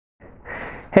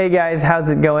Hey guys, how's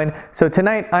it going? So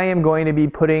tonight I am going to be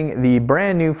putting the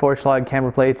brand new Vorshlag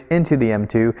camber plates into the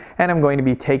M2, and I'm going to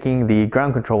be taking the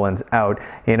ground control ones out.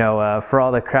 You know, for all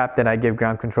the crap that I give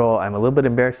ground control, I'm a little bit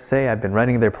embarrassed to say I've been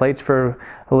running their plates for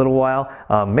a little while,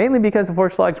 mainly because the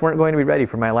Vorschlags weren't going to be ready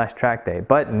for my last track day.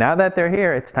 But now that they're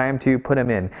here, it's time to put them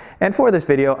in. And for this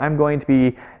video, I'm going to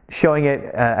be showing it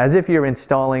as if you're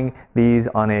installing these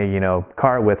on a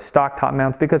car with stock top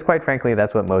mounts, because quite frankly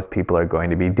that's what most people are going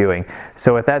to be doing.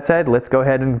 So with that said, let's go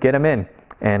ahead and get them in,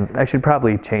 and I should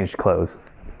probably change clothes.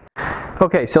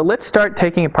 Okay, so let's start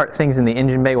taking apart things in the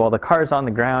engine bay while the car's on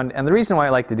the ground, and the reason why I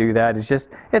like to do that is just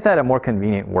it's at a more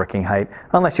convenient working height,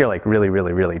 unless you're like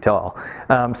really tall.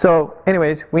 So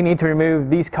anyways, we need to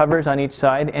remove these covers on each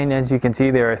side, and as you can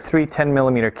see there are three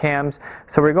 10mm cams,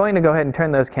 so we're going to go ahead and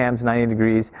turn those cams 90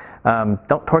 degrees.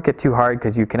 Don't torque it too hard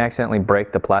because you can accidentally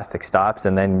break the plastic stops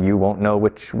and then you won't know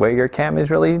which way your cam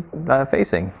is really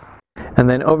facing. And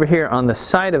then over here on the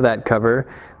side of that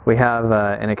cover we have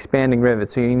an expanding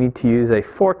rivet, so you need to use a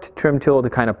forked trim tool to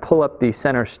kind of pull up the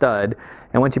center stud,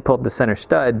 and once you pull up the center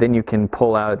stud, then you can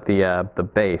pull out the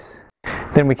base.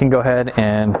 Then we can go ahead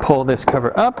and pull this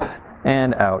cover up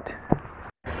and out.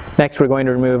 Next we're going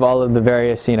to remove all of the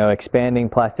various expanding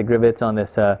plastic rivets on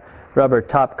this rubber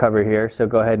top cover here, so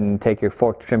go ahead and take your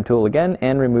forked trim tool again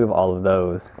and remove all of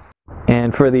those.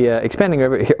 And for the expanding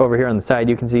rivet over here on the side,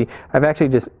 you can see I've actually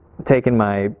just taken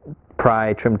my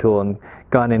pry trim tool and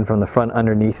gone in from the front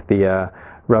underneath the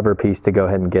rubber piece to go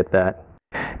ahead and get that.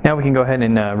 Now we can go ahead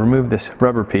and remove this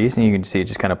rubber piece, and you can see it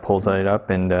just kind of pulls it up,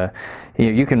 and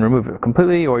you can remove it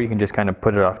completely or you can just kind of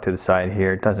put it off to the side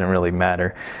here. It doesn't really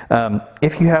matter.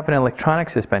 If you have an electronic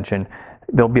suspension,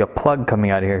 there'll be a plug coming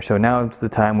out of here, so now it's the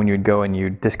time when you would go and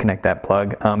you disconnect that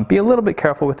plug. Be a little bit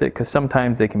careful with it because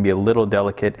sometimes they can be a little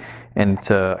delicate, and it's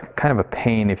kind of a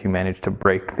pain if you manage to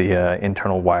break the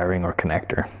internal wiring or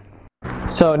connector.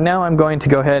 So now I'm going to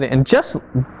go ahead and just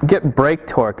get brake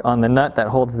torque on the nut that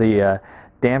holds the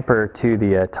damper to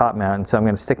the top mount. And so I'm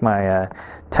going to stick my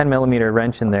 10mm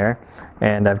wrench in there,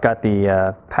 and I've got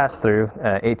the pass-through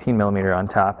 18mm on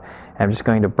top. And I'm just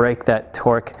going to break that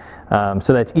torque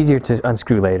so that's easier to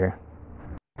unscrew later.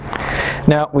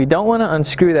 Now we don't want to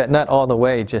unscrew that nut all the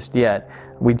way just yet.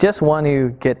 We just want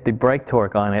to get the brake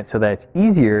torque on it so that it's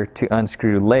easier to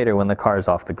unscrew later when the car is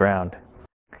off the ground.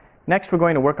 Next we're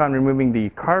going to work on removing the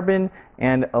carbon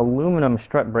and aluminum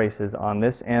strut braces on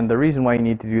this, and the reason why you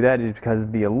need to do that is because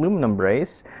the aluminum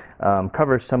brace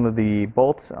covers some of the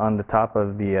bolts on the top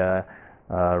of the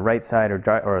right side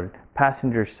or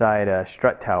passenger side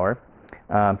strut tower.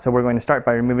 So we're going to start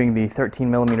by removing the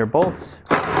 13mm bolts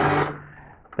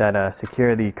that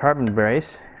secure the carbon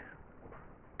brace.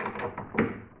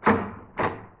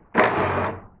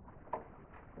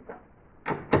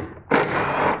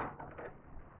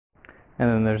 And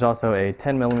then there's also a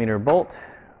 10mm bolt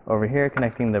over here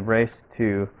connecting the brace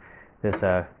to this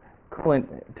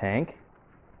coolant tank.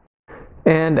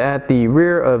 And at the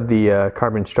rear of the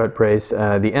carbon strut brace, the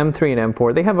M3 and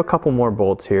M4, they have a couple more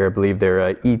bolts here. I believe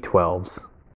they're E12s.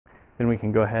 Then we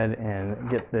can go ahead and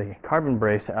get the carbon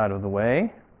brace out of the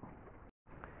way.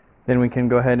 Then we can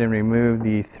go ahead and remove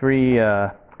the three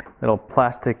little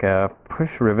plastic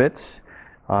push rivets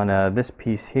on this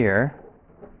piece here.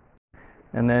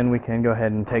 And then we can go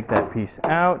ahead and take that piece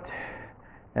out,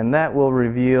 and that will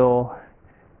reveal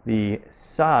the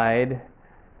side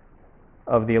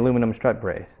of the aluminum strut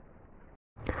brace.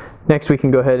 Next we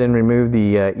can go ahead and remove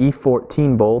the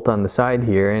E14 bolt on the side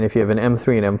here, and if you have an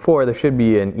M3 and M4 there should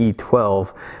be an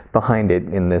E12 behind it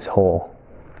in this hole.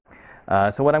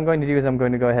 So what I'm going to do is I'm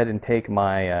going to go ahead and take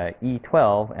my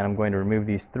E12 and I'm going to remove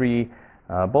these three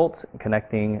bolts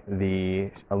connecting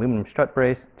the aluminum strut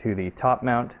brace to the top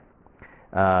mount.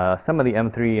 Some of the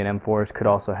M3 and M4s could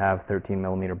also have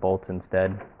 13mm bolts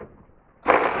instead.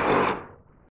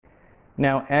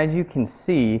 Now as you can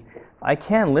see, I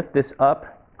can lift this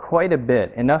up quite a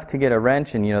bit, enough to get a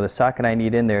wrench and the socket I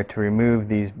need in there to remove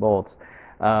these bolts.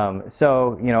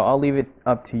 So I'll leave it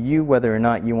up to you whether or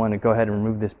not you want to go ahead and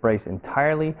remove this brace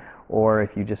entirely, or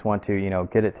if you just want to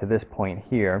get it to this point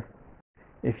here.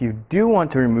 If you do want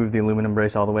to remove the aluminum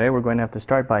brace all the way, we're going to have to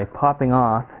start by popping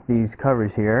off these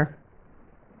covers here.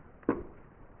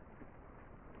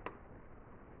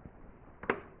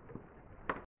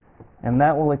 And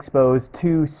that will expose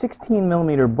two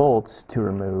 16mm bolts to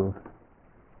remove.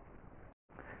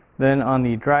 Then on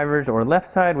the driver's or left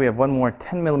side we have one more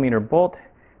 10mm bolt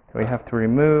that we have to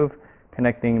remove,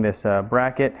 connecting this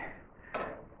bracket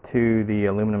to the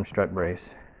aluminum strut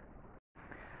brace.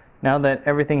 Now that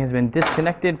everything has been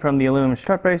disconnected from the aluminum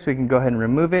strut brace, we can go ahead and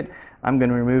remove it. I'm going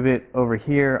to remove it over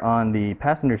here on the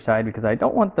passenger side because I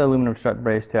don't want the aluminum strut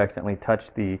brace to accidentally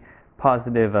touch the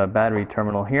positive battery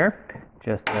terminal here,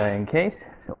 just in case.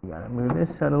 So we got to move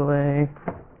this out of the way.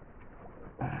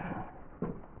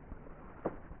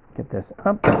 Get this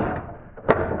up,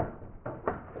 and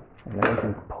then we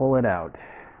can pull it out.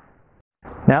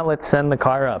 Now let's send the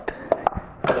car up.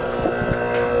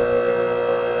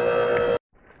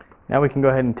 Now we can go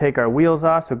ahead and take our wheels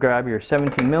off, so grab your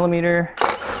 17mm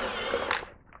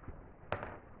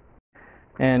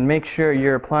and make sure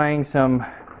you're applying some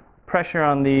pressure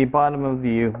on the bottom of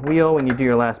the wheel when you do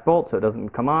your last bolt so it doesn't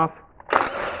come off.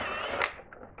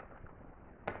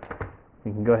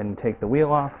 You can go ahead and take the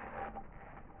wheel off.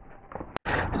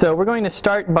 So we're going to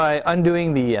start by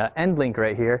undoing the end link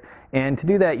right here, and to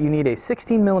do that you need a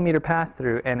 16mm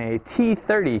pass-through and a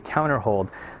T30 counter hold.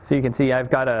 So you can see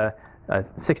I've got a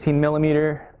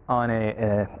 16mm on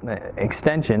a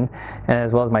extension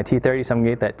as well as my T30, so I'm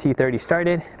going to get that T30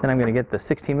 started, then I'm going to get the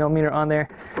 16mm on there,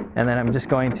 and then I'm just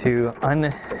going to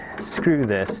unscrew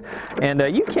this. And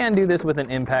you can do this with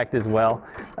an impact as well.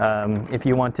 If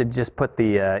you want to just put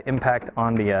the impact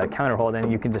on the counter hold, and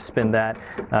you can just spin that,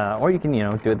 or you can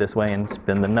do it this way and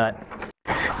spin the nut.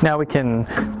 Now we can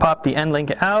pop the end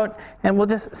link out, and we'll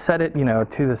just set it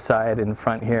to the side in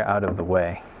front here out of the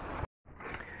way.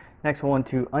 Next, we'll want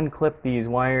to unclip these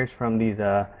wires from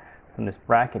this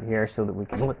bracket here so that we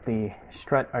can let the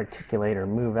strut articulate or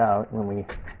move out when we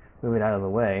move it out of the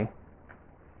way.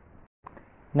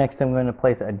 Next, I'm going to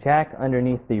place a jack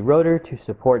underneath the rotor to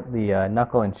support the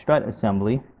knuckle and strut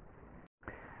assembly.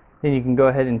 Then you can go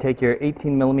ahead and take your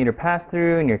 18mm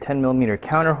pass-through and your 10mm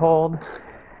counter hold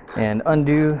and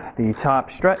undo the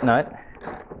top strut nut.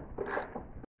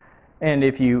 And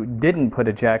if you didn't put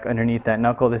a jack underneath that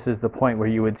knuckle, this is the point where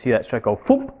you would see that strut go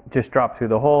foop, just drop through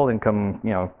the hole and come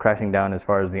crashing down as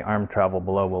far as the arm travel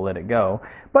below will let it go.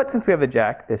 But since we have a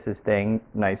jack, this is staying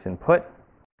nice and put.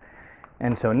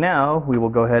 And so now we will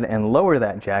go ahead and lower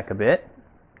that jack a bit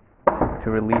to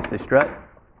release the strut.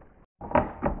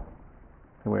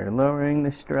 We're lowering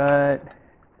the strut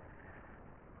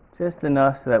just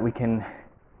enough so that we can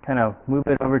kind of move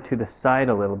it over to the side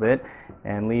a little bit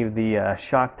and leave the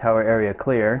shock tower area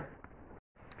clear.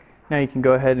 Now you can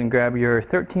go ahead and grab your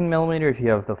 13mm if you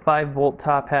have the 5-bolt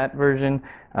top hat version.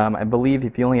 I believe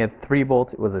if you only had 3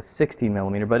 bolts it was a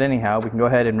 16mm, but anyhow we can go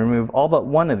ahead and remove all but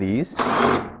one of these.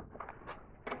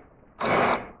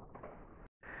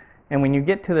 And when you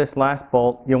get to this last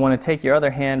bolt, you'll want to take your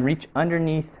other hand, reach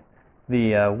underneath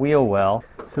the wheel well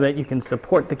so that you can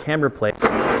support the camber plate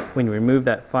when you remove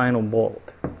that final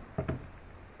bolt.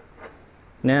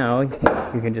 Now you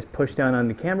can just push down on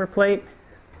the camber plate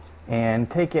and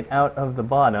take it out of the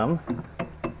bottom.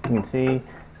 You can see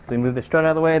if we move the strut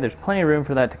out of the way, there's plenty of room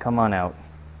for that to come on out.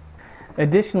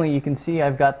 Additionally, you can see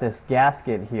I've got this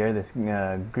gasket here, this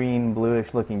green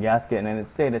bluish looking gasket, and it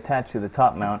stayed attached to the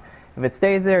top mount. If it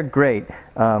stays there, great.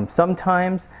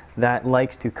 Sometimes that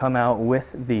likes to come out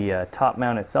with the top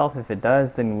mount itself. If it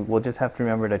does, then we'll just have to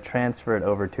remember to transfer it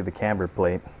over to the camber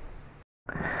plate.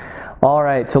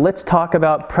 Alright, so let's talk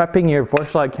about prepping your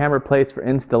Vorshlag camber plates for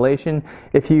installation.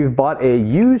 If you've bought a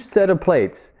used set of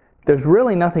plates, there's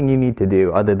really nothing you need to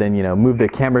do other than move the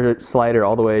camber slider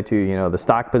all the way to the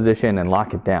stock position and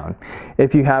lock it down.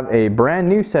 If you have a brand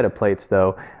new set of plates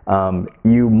though,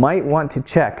 you might want to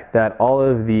check that all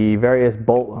of the various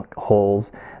bolt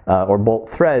holes or bolt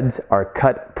threads are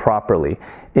cut properly.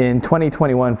 In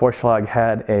 2021, Vorshlag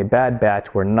had a bad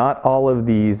batch where not all of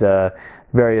these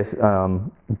various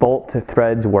bolt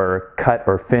threads were cut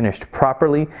or finished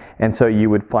properly, and so you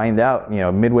would find out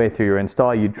midway through your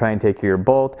install, you'd try and take your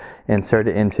bolt, insert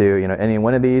it into any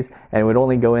one of these, and it would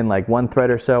only go in like one thread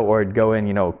or so, or it'd go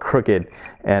in crooked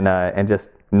and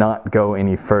just not go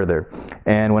any further.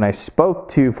 And when I spoke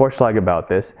to Vorshlag about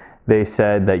this, they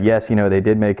said that yes, they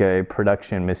did make a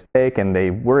production mistake and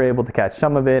they were able to catch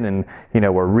some of it, and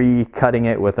were re-cutting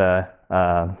it with a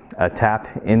tap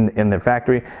in the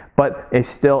factory, but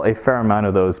still a fair amount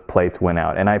of those plates went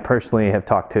out. And I personally have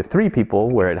talked to 3 people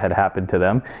where it had happened to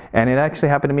them, and it actually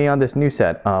happened to me on this new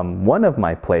set. One of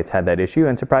my plates had that issue,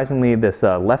 and surprisingly this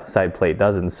left side plate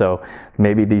doesn't, so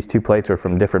maybe these 2 plates are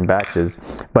from different batches.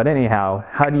 But anyhow,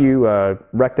 how do you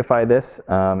rectify this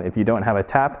if you don't have a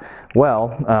tap?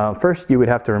 Well, first you would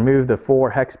have to remove the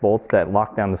 4 hex bolts that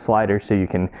lock down the slider so you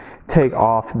can take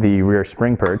off the rear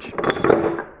spring perch.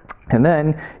 And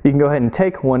then you can go ahead and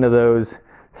take one of those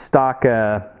stock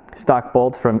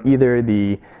bolts from either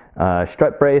the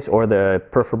strut brace or the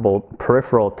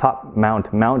peripheral top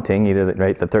mounting, either the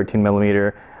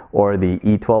 13mm or the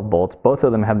E12 bolts. Both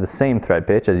of them have the same thread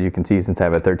pitch, as you can see, since I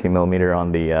have a 13 millimeter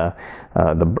on the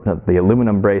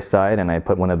aluminum brace side, and I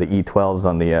put one of the E12s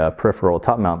on the peripheral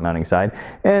top mount mounting side.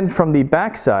 And from the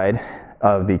back side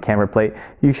of the camber plate,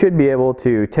 you should be able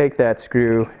to take that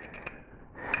screw,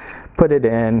 put it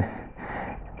in,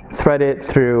 thread it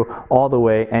through all the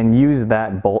way, and use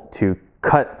that bolt to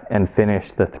cut and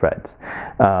finish the threads.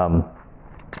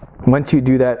 Once you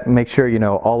do that, make sure you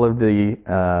know all of the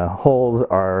holes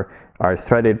are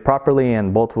threaded properly,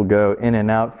 and bolts will go in and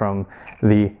out from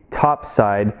the top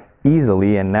side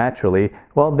easily and naturally.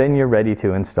 Well, then you're ready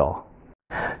to install.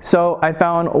 So I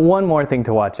found one more thing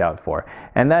to watch out for,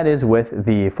 and that is with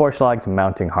the Vorschlag's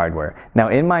mounting hardware. Now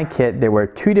in my kit there were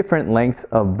two different lengths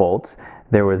of bolts.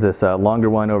 There was this longer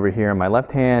one over here in my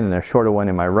left hand and a shorter one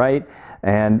in my right,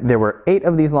 and there were 8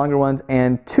 of these longer ones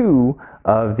and 2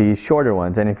 of these shorter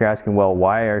ones. And if you're asking, well,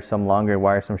 why are some longer,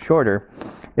 why are some shorter?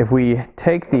 If we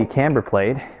take the camber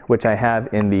plate, which I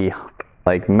have in the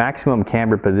maximum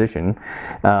camber position,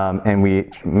 and we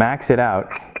max it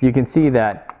out, you can see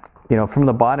that, you know, from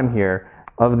the bottom here,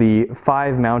 of the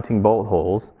 5 mounting bolt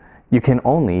holes, you can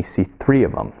only see 3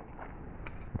 of them.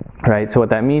 Right, so what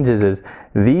that means is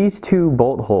these 2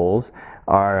 bolt holes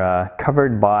are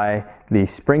covered by the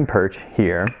spring perch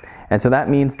here, and so that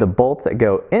means the bolts that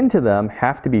go into them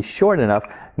have to be short enough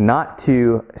not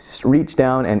to reach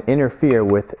down and interfere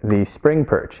with the spring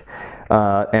perch.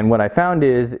 And what I found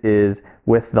is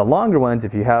with the longer ones,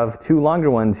 if you have 2 longer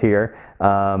ones here,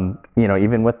 you know,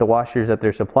 even with the washers that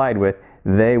they're supplied with,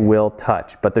 they will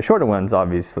touch, but the shorter ones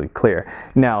obviously clear.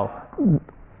 Now,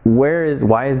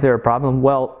 why is there a problem?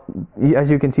 Well,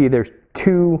 as you can see, there's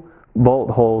 2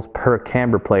 bolt holes per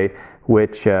camber plate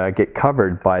which get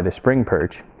covered by the spring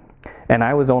perch, and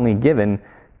I was only given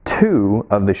 2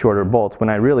 of the shorter bolts when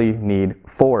I really need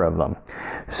 4 of them.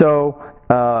 So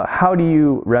how do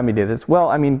you remedy this? Well,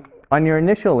 I mean, on your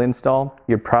initial install,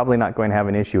 you're probably not going to have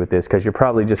an issue with this, because you're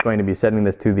probably just going to be setting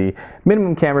this to the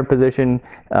minimum camber position,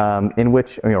 in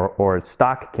which, or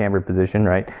stock camber position,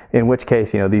 right? In which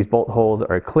case, you know, these bolt holes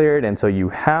are cleared, and so you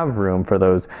have room for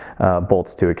those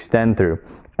bolts to extend through.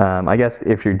 I guess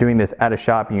if you're doing this at a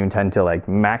shop, you intend to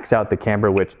max out the camber,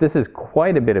 which this is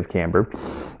quite a bit of camber.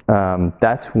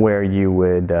 That's where you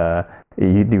would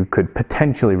you could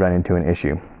potentially run into an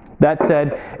issue. That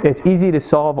said, it's easy to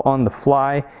solve on the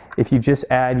fly. If you just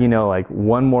add, you know,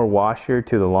 one more washer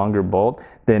to the longer bolt,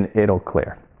 then it'll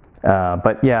clear.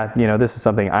 But yeah, you know, this is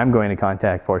something I'm going to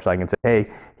contact Vorshlag and say,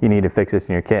 hey, you need to fix this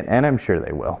in your kit, and I'm sure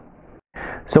they will.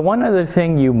 So one other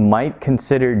thing you might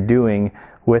consider doing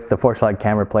with the Vorshlag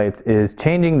camber plates is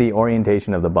changing the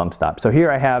orientation of the bump stop. So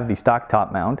here I have the stock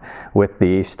top mount with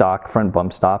the stock front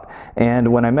bump stop,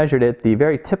 and when I measured it, the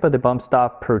very tip of the bump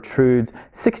stop protrudes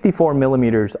 64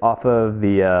 millimeters off of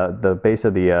the base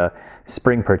of the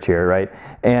spring perch here, right?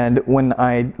 And when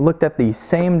I looked at the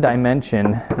same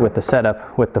dimension with the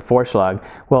setup with the Vorshlag,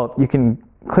 well, you can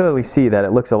clearly see that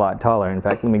it looks a lot taller. In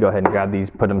fact, let me go ahead and grab these,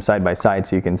 put them side by side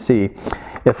so you can see.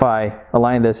 If I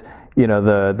align this, you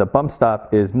know, the bump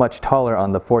stop is much taller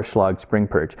on the Vorshlag spring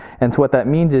perch. And so what that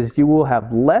means is you will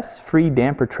have less free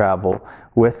damper travel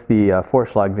with the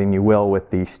Vorshlag than you will with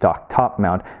the stock top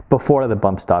mount before the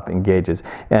bump stop engages.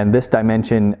 And this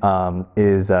dimension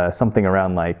is something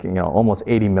around almost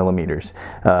 80 millimeters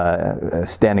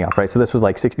standing off, right? So this was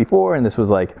 64 and this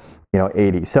was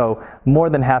 80. So more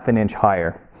than half an inch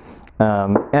higher.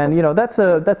 And you know, that's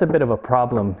a bit of a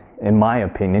problem in my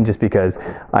opinion, just because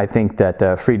I think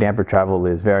that free damper travel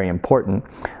is very important.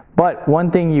 But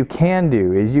one thing you can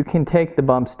do is you can take the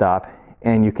bump stop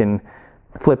and you can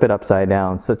flip it upside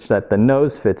down such that the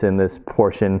nose fits in this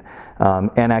portion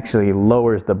and actually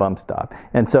lowers the bump stop.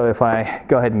 And so if I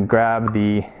go ahead and grab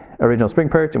the original spring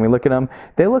perch and we look at them,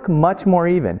 they look much more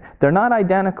even. They're not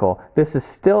identical. This is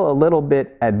still a little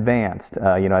bit advanced,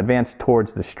 advanced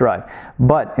towards the strut.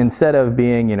 But instead of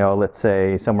being, let's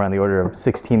say somewhere on the order of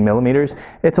 16 millimeters,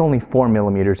 it's only 4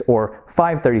 millimeters or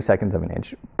 5/32 of an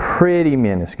inch. Pretty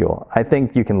minuscule. I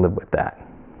think you can live with that.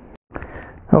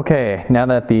 Okay, now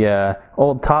that the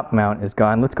old top mount is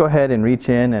gone, let's go ahead and reach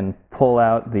in and pull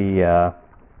out the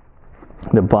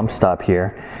bump stop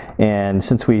here. And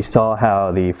since we saw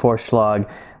how the Vorshlag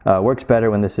works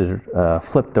better when this is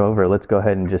flipped over, let's go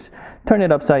ahead and just turn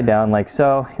it upside down like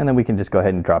so, and then we can just go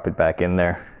ahead and drop it back in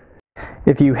there.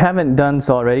 If you haven't done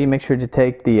so already, make sure to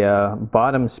take the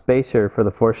bottom spacer for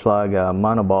the Vorshlag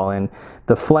monoball, and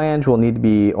the flange will need to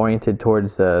be oriented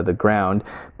towards the ground,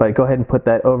 but go ahead and put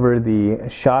that over the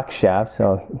shock shaft.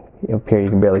 So up here you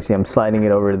can barely see I'm sliding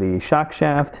it over the shock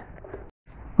shaft.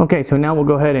 Okay, so now we'll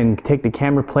go ahead and take the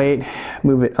camber plate,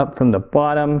 move it up from the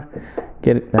bottom,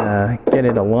 get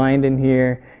it aligned in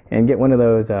here, and get one of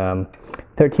those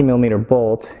 13mm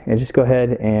bolts, and just go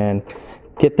ahead and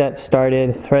get that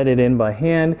started, thread it in by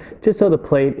hand, just so the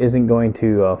plate isn't going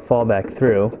to fall back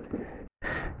through.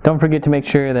 Don't forget to make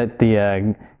sure that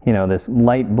the this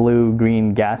light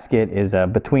blue-green gasket is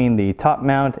between the top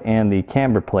mount and the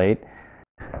camber plate.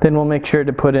 Then we'll make sure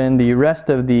to put in the rest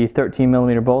of the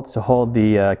 13mm bolts to hold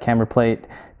the camber plate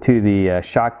to the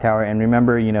shock tower. And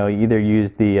remember, either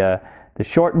use the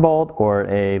short bolt or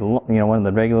one of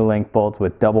the regular length bolts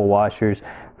with double washers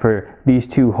for these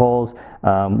two holes,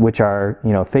 which are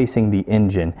facing the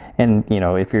engine. And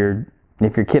if your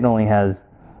kit only has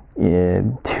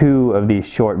two of these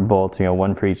short bolts,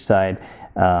 one for each side,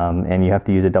 and you have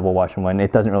to use a double washer one,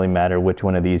 it doesn't really matter which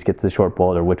one of these gets the short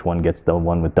bolt or which one gets the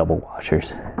one with double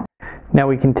washers. Now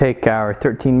we can take our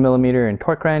 13mm and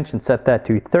torque wrench and set that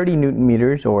to 30 Newton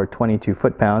meters or 22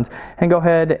 foot-pounds, and go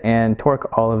ahead and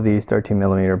torque all of these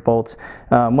 13mm bolts.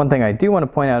 One thing I do want to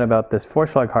point out about this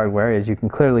Vorshlag hardware is you can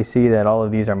clearly see that all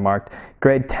of these are marked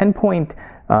grade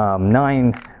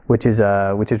 10.9, which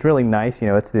is really nice.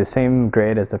 It's the same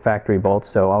grade as the factory bolts,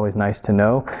 so always nice to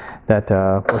know that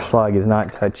Vorshlag is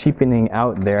not cheapening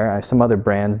out there. Some other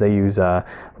brands, they use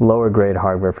lower grade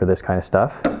hardware for this kind of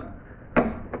stuff.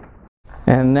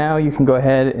 And now you can go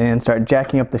ahead and start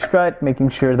jacking up the strut, making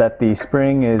sure that the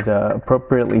spring is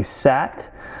appropriately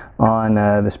sat on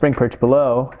the spring perch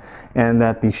below, and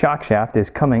that the shock shaft is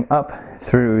coming up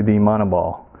through the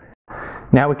monoball.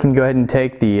 Now we can go ahead and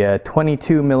take the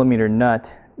 22mm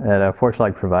nut that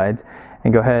Vorshlag provides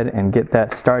and go ahead and get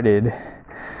that started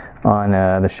on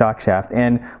the shock shaft.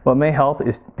 And what may help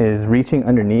is reaching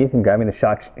underneath and grabbing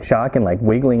the shock and like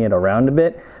wiggling it around a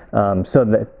bit, so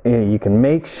that you can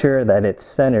make sure that it's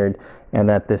centered and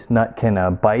that this nut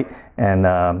can bite and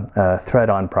thread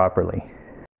on properly.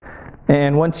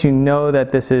 And once you know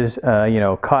that this is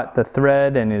caught the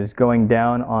thread and is going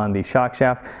down on the shock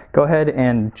shaft, go ahead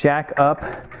and jack up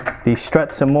the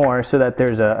strut some more so that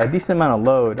there's a decent amount of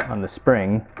load on the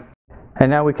spring. And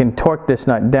now we can torque this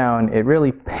nut down. It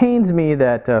really pains me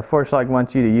that Vorshlag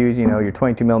wants you to use your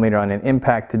 22mm on an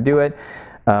impact to do it.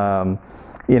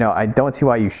 I don't see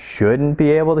why you shouldn't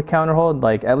be able to counterhold.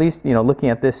 Like, at least looking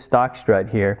at this stock strut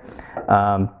here,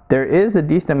 there is a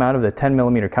decent amount of the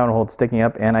 10mm counterhold sticking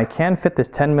up, and I can fit this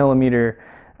 10mm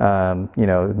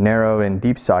narrow and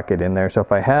deep socket in there. So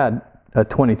if I had a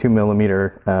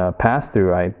 22mm pass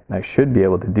through, I should be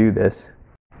able to do this.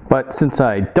 But since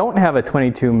I don't have a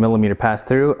 22mm pass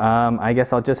through, I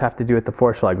guess I'll just have to do it the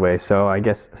Vorshlag way. So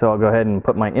I'll go ahead and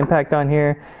put my impact on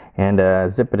here and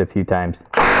zip it a few times.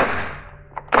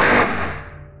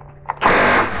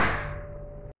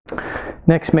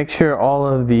 Next, make sure all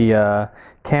of the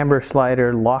camber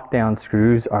slider lockdown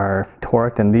screws are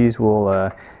torqued, and these will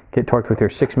get torqued with your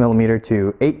 6mm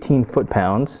to 18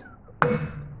 foot-pounds.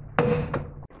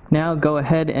 Now go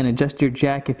ahead and adjust your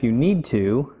jack if you need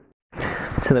to,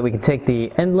 so that we can take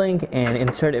the end link and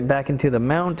insert it back into the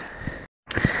mount.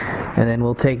 And then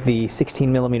we'll take the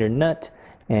 16mm nut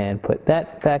and put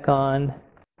that back on.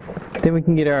 Then we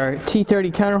can get our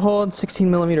T30 counterhold,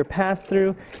 16mm pass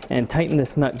through, and tighten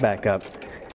this nut back up.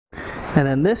 And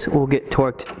then this will get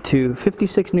torqued to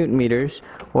 56 Newton meters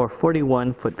or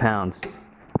 41 foot-pounds.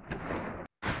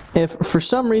 If for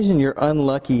some reason you're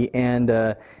unlucky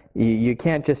and you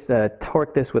can't just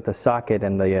torque this with a socket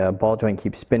and the ball joint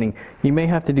keeps spinning, you may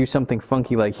have to do something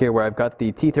funky like here, where I've got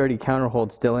the T30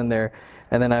 counterhold still in there,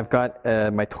 and then I've got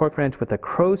my torque wrench with a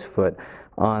crow's foot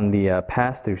on the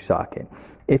pass-through socket.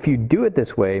 If you do it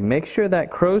this way, make sure that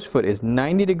crow's foot is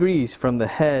 90 degrees from the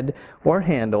head or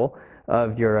handle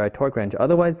of your torque wrench.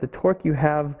 Otherwise, the torque you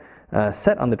have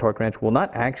set on the torque wrench will not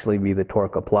actually be the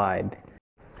torque applied.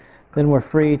 Then we're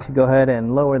free to go ahead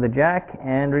and lower the jack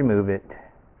and remove it.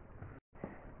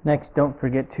 Next, don't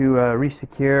forget to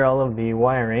re-secure all of the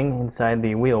wiring inside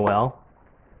the wheel well.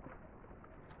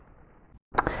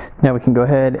 Now we can go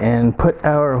ahead and put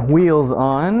our wheels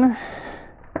on.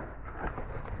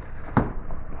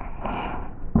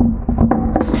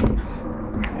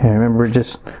 And remember,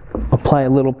 just apply a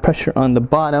little pressure on the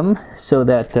bottom so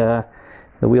that the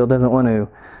wheel doesn't want to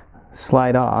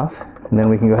slide off. And then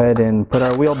we can go ahead and put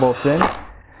our wheel bolts in,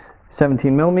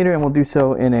 17mm, and we'll do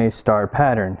so in a star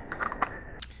pattern.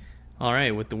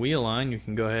 Alright, with the wheel on, you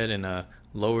can go ahead and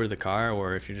lower the car,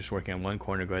 or if you're just working on one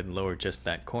corner, go ahead and lower just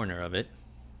that corner of it.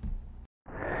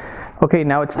 Okay,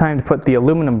 now it's time to put the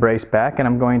aluminum brace back, and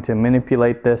I'm going to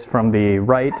manipulate this from the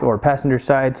right or passenger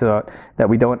side so that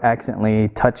we don't accidentally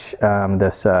touch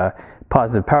this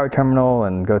positive power terminal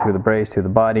and go through the brace to the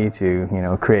body to, you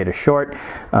know, create a short.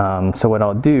 So what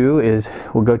I'll do is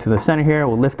we'll go to the center here,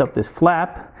 we'll lift up this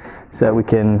flap so that we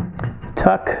can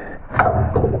tuck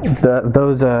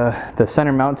the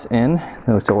center mounts in.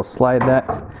 So we'll slide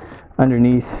that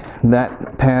underneath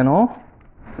that panel.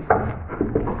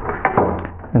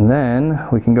 And then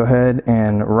we can go ahead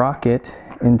and rock it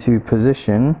into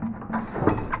position.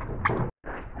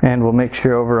 And we'll make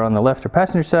sure over on the left or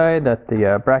passenger side that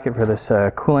the bracket for this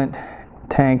coolant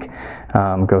tank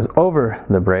goes over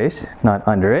the brace, not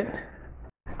under it.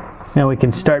 Now we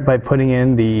can start by putting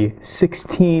in the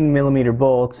 16 millimeter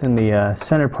bolts in the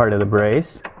center part of the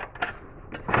brace.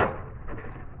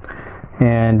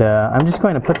 And I'm just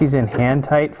going to put these in hand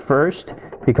tight first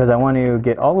because I want to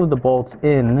get all of the bolts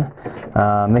in,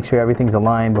 make sure everything's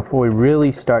aligned before we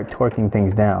really start torquing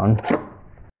things down.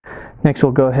 Next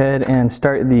we'll go ahead and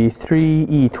start the 3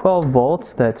 E12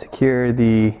 bolts that secure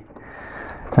the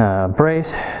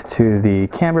brace to the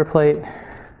camber plate.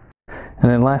 And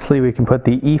then lastly we can put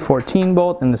the E14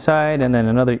 bolt in the side and then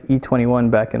another E21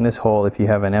 back in this hole if you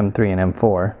have an M3 and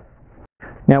M4.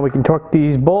 Now we can torque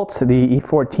these bolts. The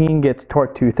E14 gets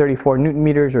torqued to 34 Newton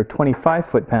meters or 25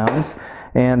 foot-pounds,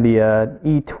 and the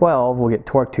E12 will get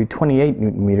torqued to 28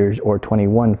 Newton meters or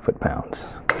 21 foot-pounds.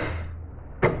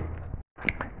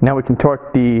 Now we can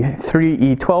torque the 3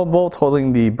 E12 bolts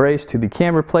holding the brace to the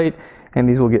camber plate, and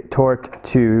these will get torqued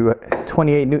to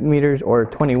 28 Newton meters or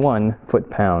 21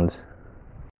 foot-pounds.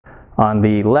 On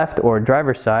the left or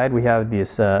driver's side, we have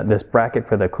this bracket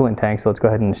for the coolant tank, so let's go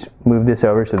ahead and move this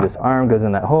over so this arm goes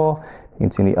in that hole. You can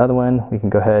see the other one. We can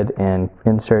go ahead and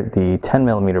insert the 10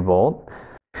 millimeter bolt.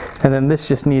 And then this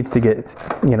just needs to get,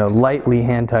 you know, lightly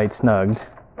hand tight snugged.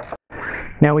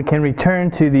 Now we can return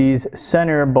to these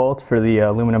center bolts for the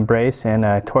aluminum brace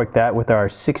and torque that with our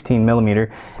 16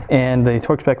 millimeter. And the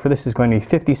torque spec for this is going to be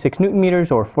 56 Newton meters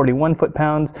or 41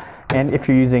 foot-pounds. And if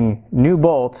you're using new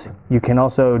bolts, you can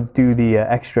also do the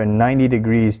extra 90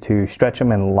 degrees to stretch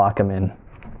them and lock them in.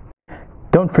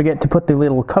 Don't forget to put the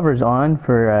little covers on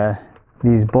for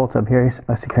these bolts up here,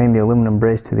 securing the aluminum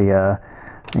brace to the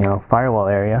firewall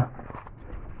area.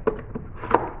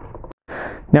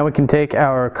 Now we can take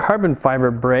our carbon fiber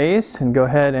brace and go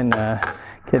ahead and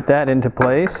get that into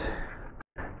place.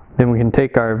 Then we can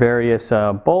take our various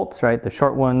bolts, right? The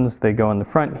short ones, they go in the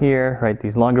front here, right?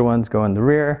 These longer ones go in the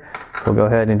rear. So we'll go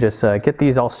ahead and just get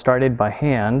these all started by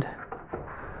hand.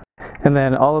 And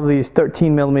then all of these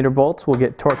 13 millimeter bolts will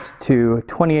get torqued to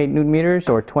 28 Newton meters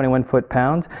or 21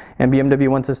 foot-pounds. And BMW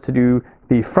wants us to do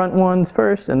the front ones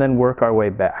first and then work our way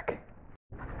back.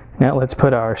 Now let's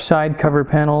put our side cover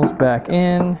panels back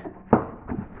in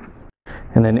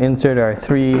and then insert our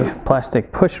 3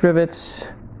 plastic push rivets.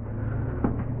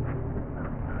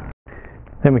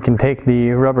 Then we can take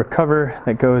the rubber cover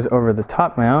that goes over the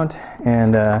top mount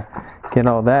and get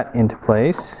all that into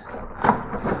place.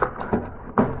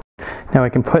 Now we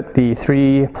can put the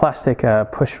 3 plastic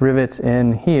push rivets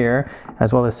in here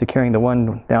as well as securing the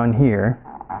one down here.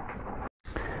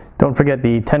 Don't forget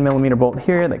the 10 millimeter bolt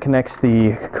here that connects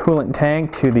the coolant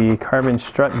tank to the carbon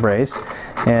strut brace,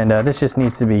 and this just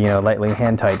needs to be, lightly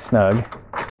hand tight snug.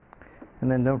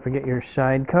 And then don't forget your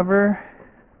side cover.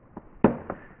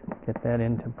 Get that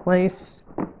into place.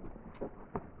 And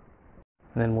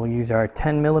then we'll use our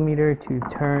 10 millimeter to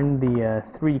turn the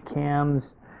 3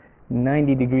 cams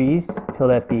 90 degrees so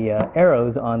that the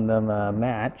arrows on them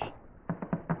match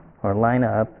or line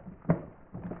up.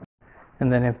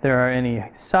 And then if there are any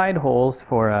side holes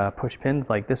for push pins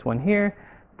like this one here,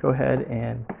 go ahead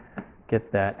and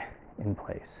get that in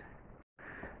place.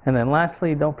 And then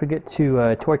lastly, don't forget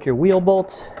to torque your wheel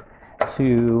bolts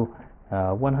to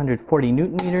 140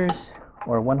 Newton meters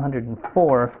or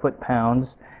 104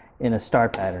 foot-pounds in a star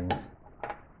pattern.